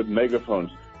are there with megaphones,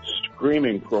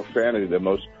 screaming profanity, the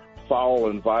most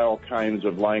foul and vile kinds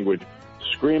of language,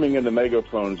 screaming into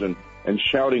megaphones and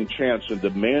shouting chants and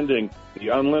demanding the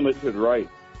unlimited right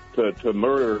to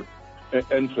murder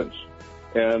infants.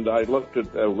 And I looked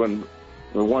at, at one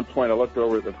point I looked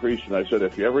over at the priest and I said,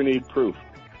 if you ever need proof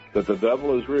that the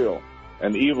devil is real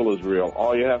and evil is real,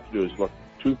 all you have to do is look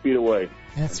 2 feet away.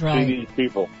 That's and right. see these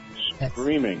people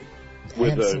screaming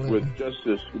with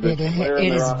justice.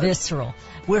 It is visceral.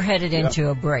 We're headed into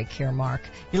a break here, Mark.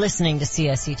 You're listening to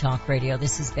CSC Talk Radio.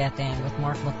 This is Beth Ann with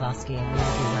Mark McCloskey, and we'll be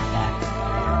right back.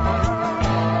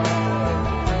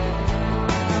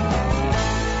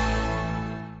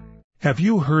 Have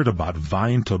you heard about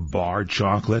Vine to Bar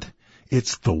chocolate?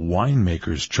 It's the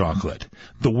winemaker's chocolate,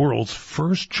 the world's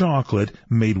first chocolate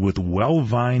made with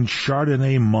well-vined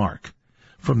Chardonnay marc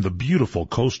from the beautiful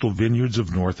coastal vineyards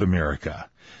of North America.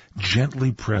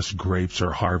 Gently pressed grapes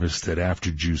are harvested after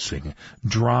juicing,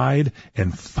 dried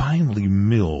and finely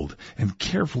milled and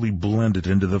carefully blended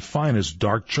into the finest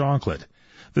dark chocolate.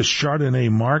 The Chardonnay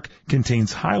marc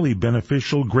contains highly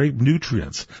beneficial grape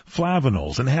nutrients,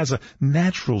 flavonols, and has a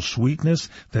natural sweetness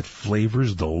that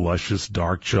flavors the luscious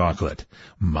dark chocolate.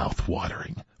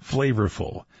 Mouth-watering,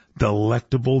 flavorful,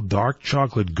 delectable dark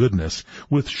chocolate goodness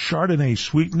with Chardonnay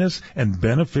sweetness and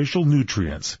beneficial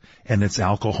nutrients. And it's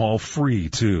alcohol-free,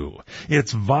 too.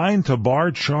 It's Vine to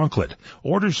Bar chocolate.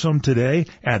 Order some today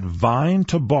at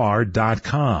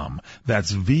vinetobar.com.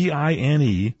 That's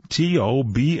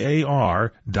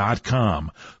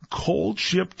VINETOBAR.com. Cold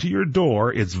shipped to your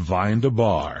door, it's Vine to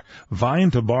Bar.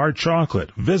 Vine to Bar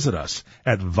chocolate. Visit us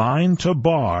at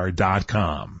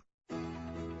vinetobar.com.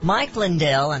 Mike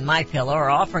Lindell and MyPillow are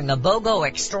offering a BOGO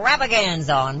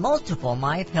extravaganza on multiple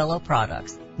MyPillow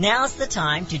products. Now's the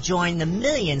time to join the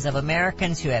millions of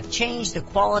Americans who have changed the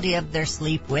quality of their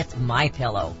sleep with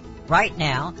MyPillow. Right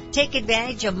now, take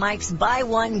advantage of Mike's buy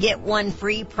one, get one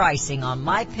free pricing on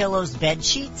MyPillow's bed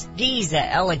sheets,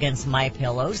 Giza Elegance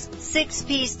MyPillows,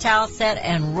 6-piece towel set,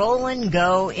 and Roll and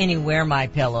Go Anywhere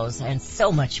MyPillows, and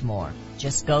so much more.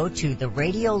 Just go to the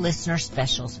radio listener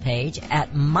specials page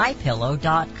at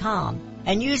MyPillow.com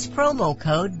and use promo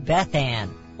code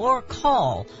BethAnn or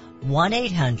call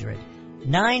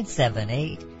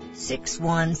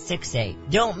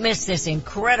 1-800-978-6168. Don't miss this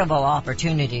incredible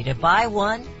opportunity to buy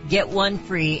one, get one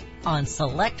free on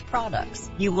select products.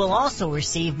 You will also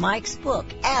receive Mike's book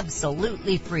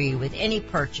absolutely free with any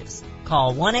purchase.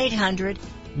 Call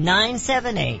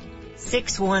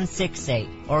 1-800-978-6168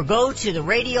 or go to the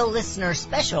radio listener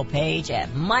special page at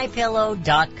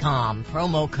MyPillow.com.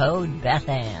 Promo code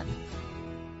BethAnn.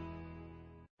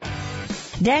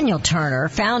 Daniel Turner,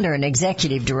 founder and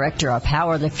executive director of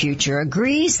Power the Future,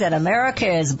 agrees that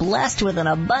America is blessed with an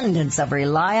abundance of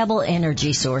reliable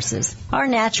energy sources. Our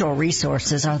natural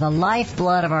resources are the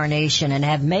lifeblood of our nation and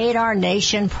have made our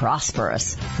nation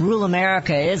prosperous. Rural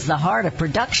America is the heart of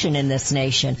production in this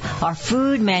nation. Our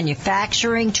food,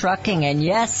 manufacturing, trucking, and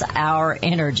yes, our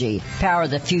energy. Power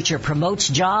the Future promotes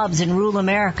jobs in rural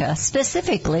America,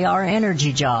 specifically our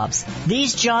energy jobs.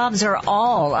 These jobs are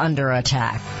all under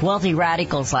attack. Wealthy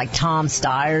radicals like Tom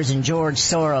Stiers and George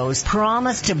Soros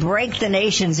promise to break the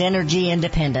nation's energy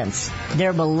independence.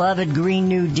 Their beloved Green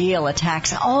New Deal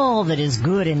attacks all that is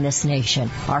good in this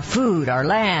nation. Our food, our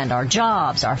land, our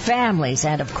jobs, our families,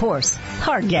 and of course,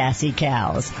 our gassy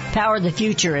cows. Power the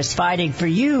Future is fighting for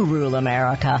you, rural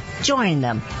America. Join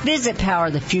them. Visit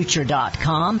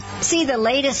PowerTheFuture.com. See the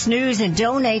latest news and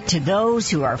donate to those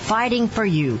who are fighting for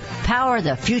you.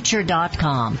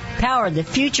 PowerTheFuture.com. Power the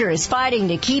Future is fighting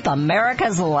to keep America's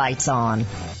lights on.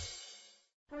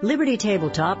 Liberty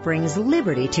Tabletop brings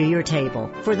liberty to your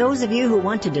table. For those of you who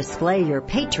want to display your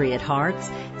patriot hearts,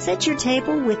 set your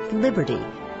table with Liberty,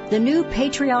 the new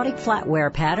patriotic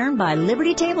flatware pattern by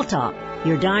Liberty Tabletop.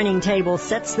 Your dining table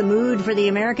sets the mood for the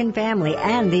American family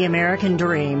and the American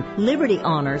dream. Liberty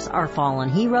honors our fallen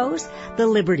heroes, the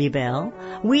Liberty Bell,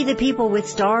 We the People with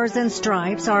Stars and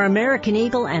Stripes, our American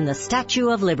Eagle, and the Statue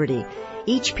of Liberty.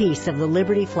 Each piece of the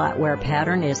Liberty flatware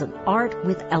pattern is an art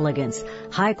with elegance,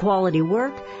 high-quality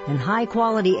work, and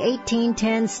high-quality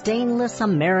 1810 stainless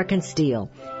American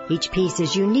steel. Each piece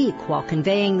is unique while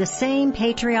conveying the same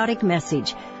patriotic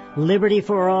message, liberty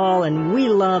for all and we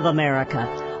love America.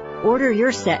 Order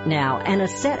your set now and a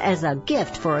set as a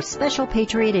gift for a special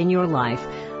patriot in your life.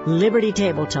 Liberty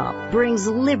Tabletop brings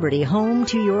liberty home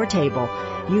to your table.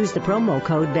 Use the promo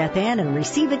code BethAnn and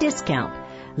receive a discount.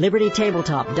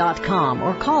 LibertyTabletop.com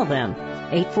or call them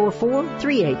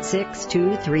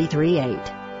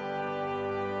 844-386-2338.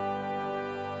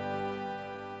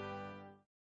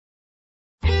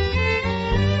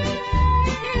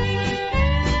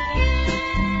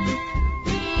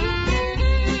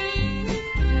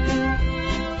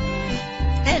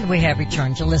 we have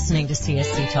returned. You're listening to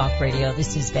CSC Talk Radio.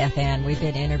 This is Beth Ann. We've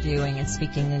been interviewing and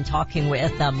speaking and talking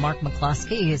with Mark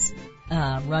McCloskey. He's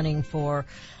running for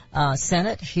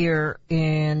Senate here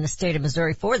in the state of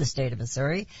Missouri, for the state of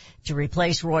Missouri, to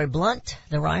replace Roy Blunt,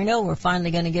 the Rhino. We're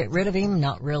finally going to get rid of him.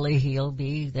 Not really. He'll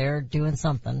be there doing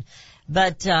something.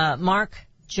 But Mark,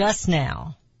 just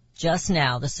now,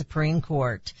 the Supreme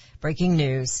Court, breaking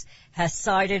news, has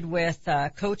sided with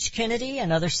Coach Kennedy,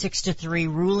 another 6-3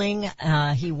 ruling.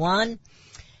 He won.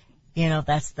 You know,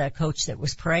 that's the coach that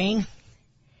was praying.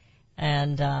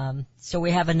 And so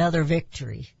we have another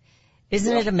victory.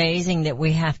 Isn't it amazing that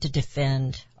we have to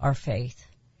defend our faith?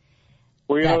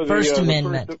 Well, you that know, First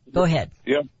Amendment. Go ahead.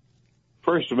 Yeah.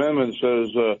 First Amendment says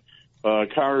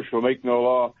Congress shall make no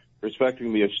law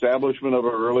respecting the establishment of a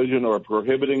religion or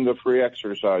prohibiting the free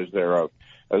exercise thereof.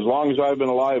 As long as I've been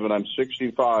alive, and I'm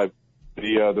 65,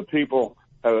 the people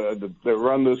that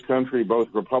run this country, both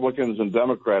Republicans and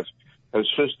Democrats, have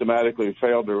systematically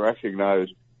failed to recognize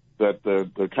that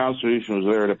the Constitution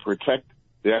was there to protect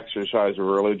the exercise of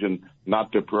religion,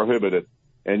 not to prohibit it.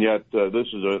 And yet,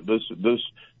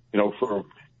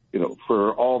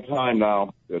 for all time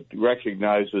now, it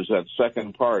recognizes that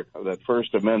second part of that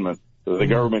First Amendment, that the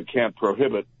government can't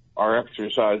prohibit our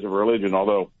exercise of religion.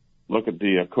 Although, look at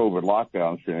the COVID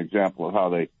lockdowns for an example of how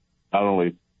they not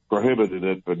only prohibited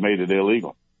it, but made it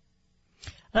illegal.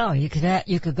 Oh, you could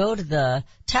go to the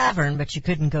tavern, but you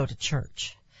couldn't go to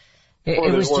church.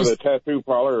 Or the tattoo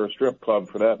parlor or strip club,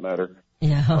 for that matter.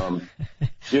 Yeah.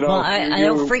 Well, I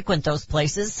don't frequent those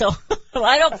places, so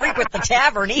I don't frequent the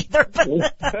tavern either. But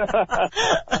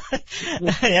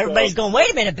everybody's going,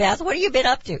 wait a minute, Beth, what have you been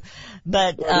up to?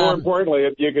 But more importantly,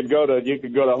 you could go to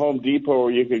Home Depot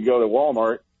or you could go to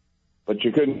Walmart, but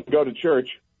you couldn't go to church.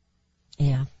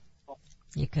 Yeah,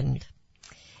 you couldn't.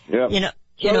 Yeah.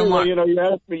 Mark,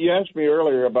 you asked me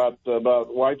earlier about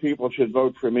why people should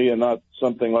vote for me and not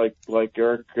something like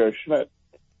Eric Schmidt.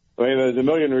 I mean, there's a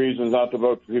million reasons not to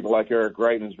vote for people like Eric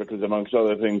Greitens, because amongst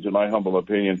other things, in my humble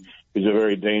opinion, he's a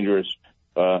very dangerous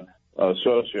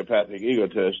sociopathic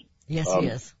egotist. Yes, he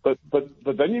is. But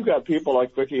then you've got people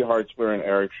like Vicky Hartzler and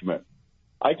Eric Schmidt.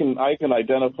 I can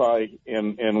identify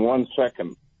in 1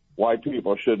 second why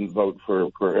people shouldn't vote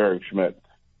for Eric Schmidt.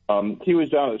 He was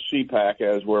down at CPAC,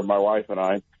 as were my wife and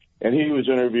I, and he was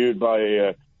interviewed by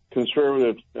a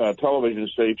conservative television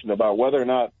station about whether or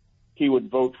not he would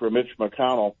vote for Mitch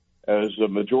McConnell as the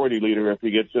majority leader if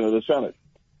he gets into the Senate.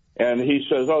 And he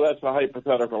says, oh, that's a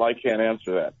hypothetical. I can't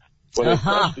answer that.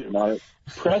 Well, they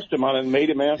pressed him on it and made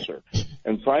him answer.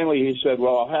 And finally he said,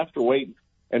 well, I'll have to wait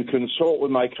and consult with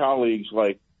my colleagues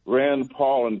like Rand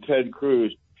Paul and Ted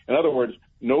Cruz. In other words,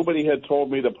 nobody had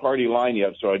told me the party line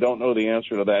yet, so I don't know the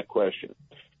answer to that question.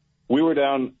 We were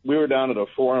down at a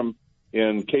forum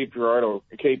in Cape Girardeau,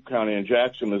 Cape County in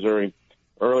Jackson, Missouri,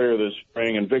 earlier this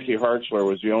spring, and Vicky Hartzler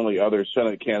was the only other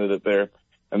Senate candidate there,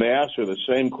 and they asked her the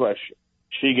same question.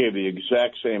 She gave the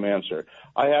exact same answer.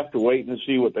 I have to wait and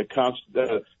see what the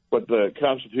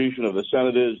Constitution of the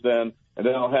Senate is then, and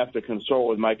then I'll have to consult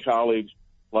with my colleagues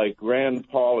like Rand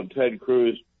Paul and Ted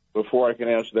Cruz before I can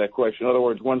answer that question. In other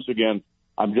words, once again,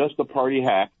 I'm just a party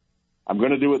hack. I'm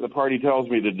going to do what the party tells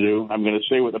me to do. I'm going to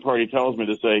say what the party tells me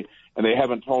to say, and they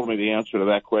haven't told me the answer to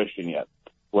that question yet.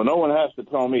 Well, no one has to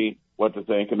tell me what to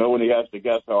think, and nobody has to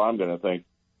guess how I'm going to think.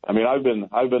 I mean, I've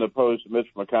been opposed to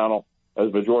Mitch McConnell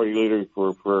as majority leader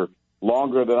for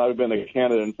longer than I've been a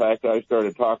candidate. In fact, I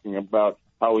started talking about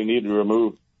how we need to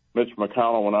remove Mitch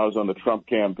McConnell when I was on the Trump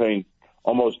campaign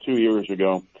almost 2 years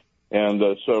ago. And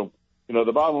so,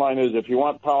 the bottom line is, if you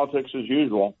want politics as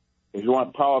usual, if you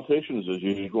want politicians as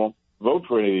usual, vote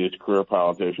for any of these career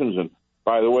politicians. And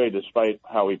by the way, despite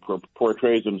how he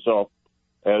portrays himself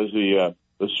as the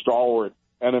stalwart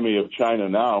enemy of China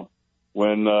now,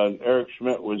 when Eric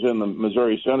Schmidt was in the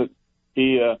Missouri Senate,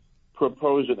 he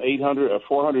proposed a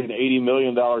 $480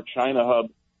 million China hub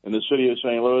in the city of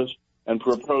St. Louis and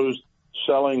proposed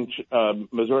selling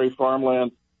Missouri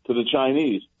farmland to the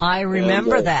Chinese. I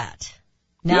remember that.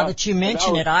 Now that you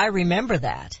mention it, I remember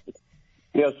that.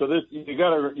 Yeah, so you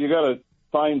gotta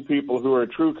find people who are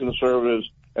true conservatives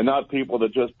and not people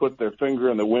that just put their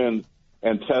finger in the wind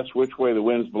and test which way the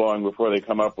wind's blowing before they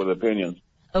come up with opinions.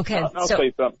 Okay. I'll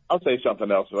say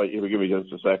something else if you give me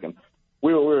just a second.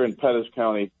 We were in Pettis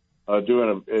County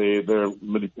doing their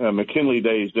McKinley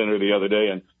Days dinner the other day,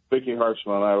 and Vicky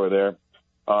Hartzler and I were there.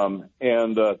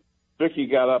 And Vicky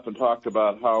got up and talked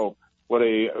about what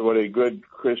a good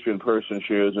Christian person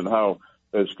she is, and how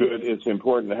it's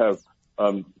important to have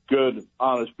good,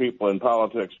 honest people in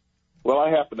politics. Well,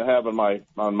 I happen to have on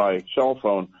my cell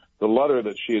phone the letter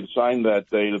that she had signed that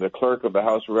day to the clerk of the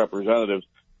House of Representatives,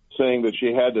 saying that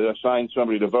she had to assign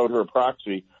somebody to vote her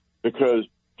proxy because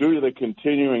due to the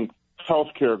continuing health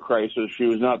care crisis, she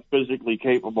was not physically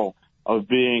capable of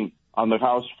being on the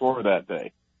House floor that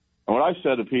day. And what I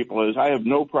said to people is I have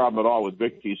no problem at all with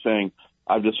Vicki saying,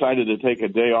 I've decided to take a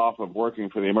day off of working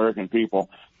for the American people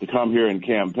to come here and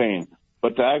campaign.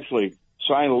 But to actually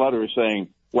sign a letter saying,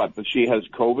 what, that she has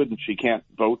COVID and she can't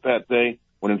vote that day,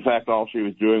 when in fact all she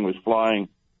was doing was flying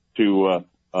to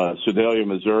Sedalia,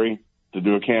 Missouri to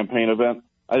do a campaign event,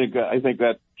 I think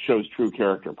that shows true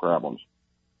character problems.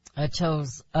 It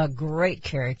shows a great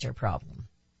character problem.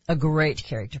 A great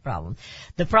character problem.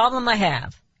 The problem I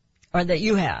have, or that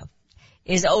you have,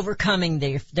 is overcoming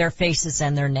their faces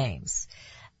and their names.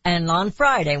 And on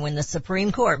Friday, when the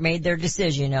Supreme Court made their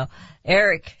decision,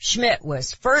 Eric Schmidt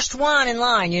was first one in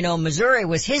line. Missouri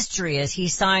was history as he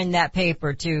signed that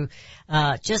paper to,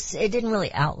 it didn't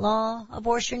really outlaw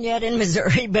abortion yet in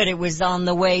Missouri, but it was on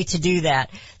the way to do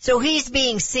that. So he's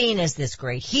being seen as this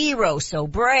great hero, so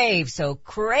brave, so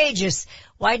courageous.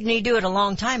 Why didn't he do it a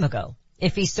long time ago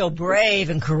if he's so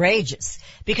brave and courageous?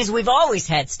 Because we've always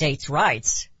had states'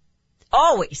 rights.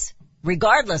 Always.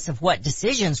 Regardless of what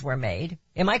decisions were made.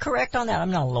 Am I correct on that? I'm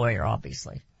not a lawyer,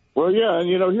 obviously. Well, yeah, and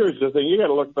here's the thing. You got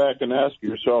to look back and ask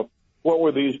yourself, what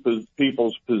were these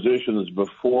people's positions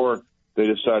before they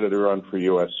decided to run for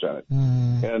U.S. Senate?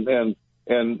 And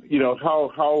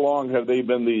how long have they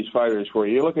been these fighters for?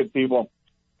 You look at people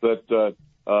that,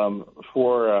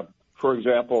 for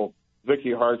example,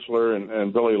 Vicki Hartzler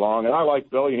and Billy Long, and I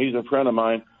like Billy, and he's a friend of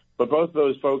mine, but both of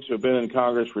those folks have been in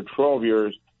Congress for 12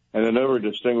 years, and they never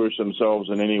distinguished themselves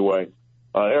in any way.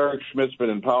 Eric Schmidt's been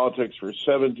in politics for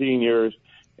 17 years,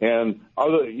 and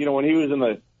when he was in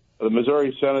the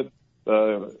Missouri Senate,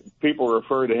 people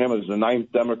refer to him as the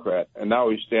ninth Democrat, and now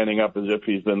he's standing up as if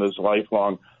he's been this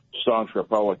lifelong staunch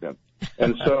Republican.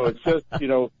 And so it's just,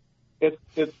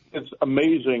 it's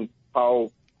amazing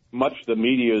how much the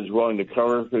media is willing to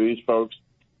cover for these folks.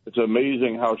 It's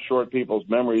amazing how short people's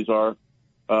memories are.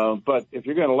 But if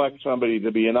you're going to elect somebody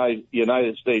to be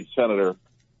United States Senator,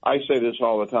 I say this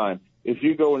all the time. If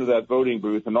you go into that voting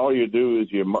booth and all you do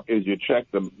is you check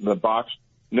the box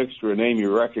next to a name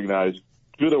you recognize,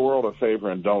 do the world a favor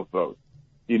and don't vote.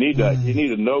 You need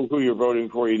to know who you're voting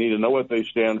for. You need to know what they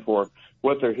stand for,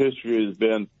 what their history has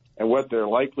been, and what they're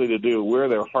likely to do, where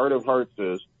their heart of hearts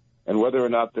is, and whether or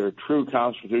not they're true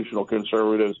constitutional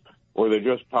conservatives or they're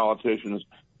just politicians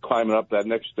climbing up that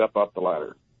next step up the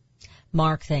ladder.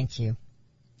 Mark, thank you.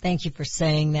 Thank you for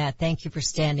saying that. Thank you for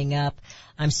standing up.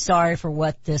 I'm sorry for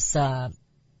what this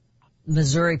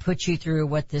Missouri put you through,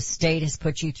 what this state has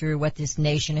put you through, what this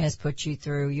nation has put you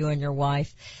through, you and your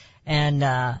wife. And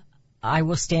I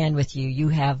will stand with you. You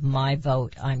have my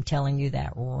vote. I'm telling you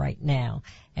that right now.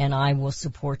 And I will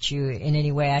support you in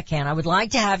any way I can. I would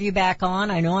like to have you back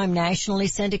on. I know I'm nationally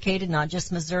syndicated, not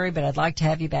just Missouri, but I'd like to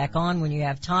have you back on when you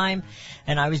have time.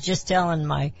 And I was just telling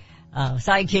my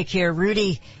sidekick here,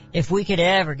 Rudy, if we could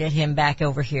ever get him back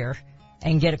over here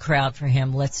and get a crowd for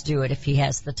him, let's do it if he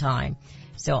has the time.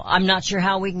 So I'm not sure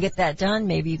how we can get that done.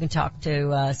 Maybe you can talk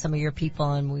to some of your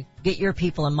people and we get your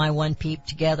people and my one peep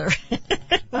together.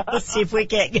 We'll see if we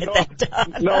can't get that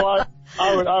done. No,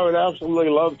 I would absolutely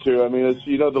love to. I mean, it's,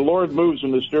 the Lord moves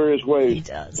in mysterious ways. He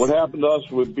does. What happened to us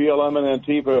with BLM and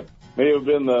Antifa may have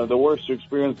been the worst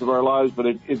experience of our lives, but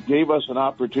it gave us an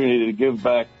opportunity to give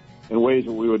back in ways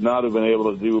that we would not have been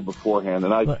able to do beforehand.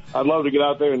 And I'd love to get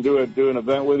out there and do an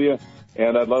event with you,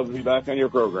 and I'd love to be back on your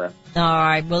program. All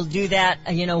right, we'll do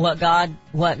that. You know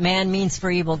what man means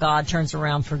for evil, God turns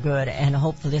around for good, and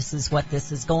hopefully this is what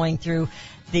this is going through.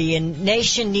 The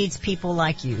nation needs people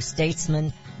like you,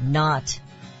 statesmen, not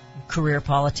career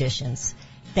politicians.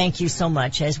 Thank you so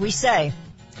much. As we say,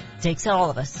 it takes all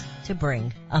of us to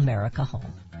bring America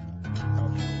home.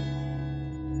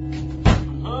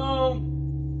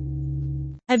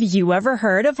 Have you ever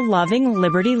heard of Loving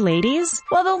Liberty Ladies?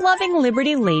 Well, the Loving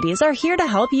Liberty Ladies are here to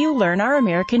help you learn our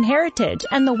American heritage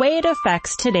and the way it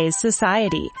affects today's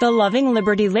society. The Loving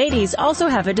Liberty Ladies also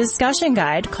have a discussion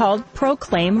guide called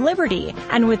Proclaim Liberty.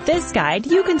 And with this guide,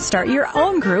 you can start your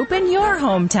own group in your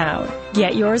hometown.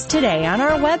 Get yours today on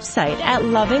our website at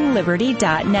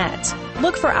lovingliberty.net.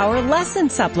 Look for our lesson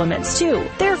supplements too.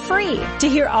 They're free. To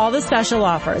hear all the special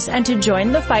offers and to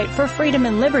join the fight for freedom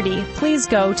and liberty, please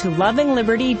go to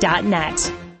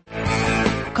lovingliberty.net.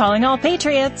 Calling all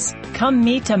patriots. Come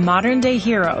meet a modern-day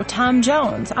hero, Tom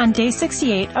Jones, on day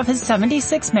 68 of his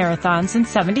 76 marathons in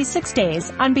 76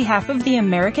 days on behalf of the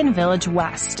American Village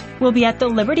West. We'll be at the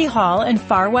Liberty Hall in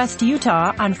Far West,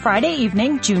 Utah on Friday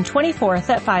evening, June 24th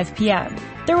at 5 p.m.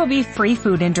 There will be free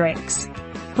food and drinks.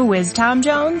 Who is Tom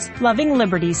Jones? Loving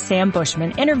Liberty's Sam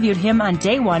Bushman interviewed him on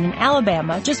day one in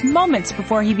Alabama just moments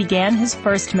before he began his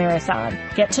first marathon.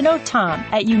 Get to know Tom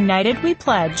at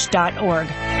UnitedWePledge.org.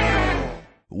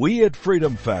 We at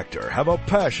Freedom Factor have a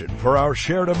passion for our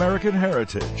shared American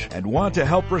heritage and want to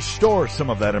help restore some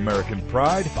of that American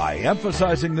pride by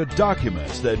emphasizing the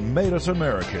documents that made us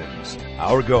Americans.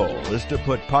 Our goal is to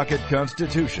put pocket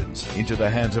constitutions into the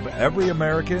hands of every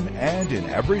American and in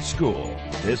every school.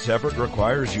 This effort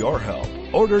requires your help.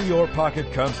 Order your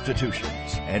pocket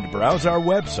constitutions and browse our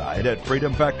website at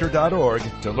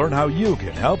freedomfactor.org to learn how you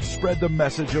can help spread the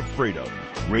message of freedom.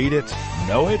 Read it,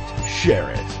 know it,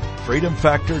 share it.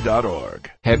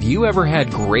 freedomfactor.org. Have you ever had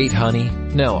great honey?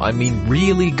 No, I mean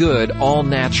really good,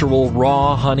 all-natural,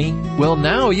 raw honey? Well,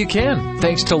 now you can,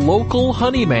 thanks to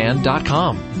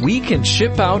localhoneyman.com. We can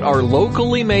ship out our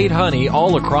locally made honey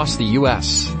all across the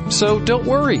U.S. So don't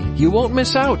worry, you won't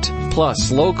miss out.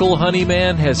 Plus, Local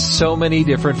Honeyman has so many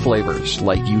different flavors,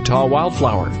 like Utah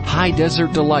Wildflower, High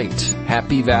Desert Delight,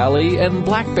 Happy Valley, and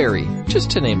Blackberry,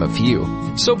 just to name a few.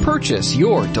 So purchase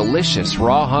your delicious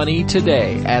raw honey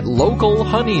today at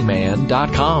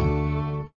localhoneyman.com.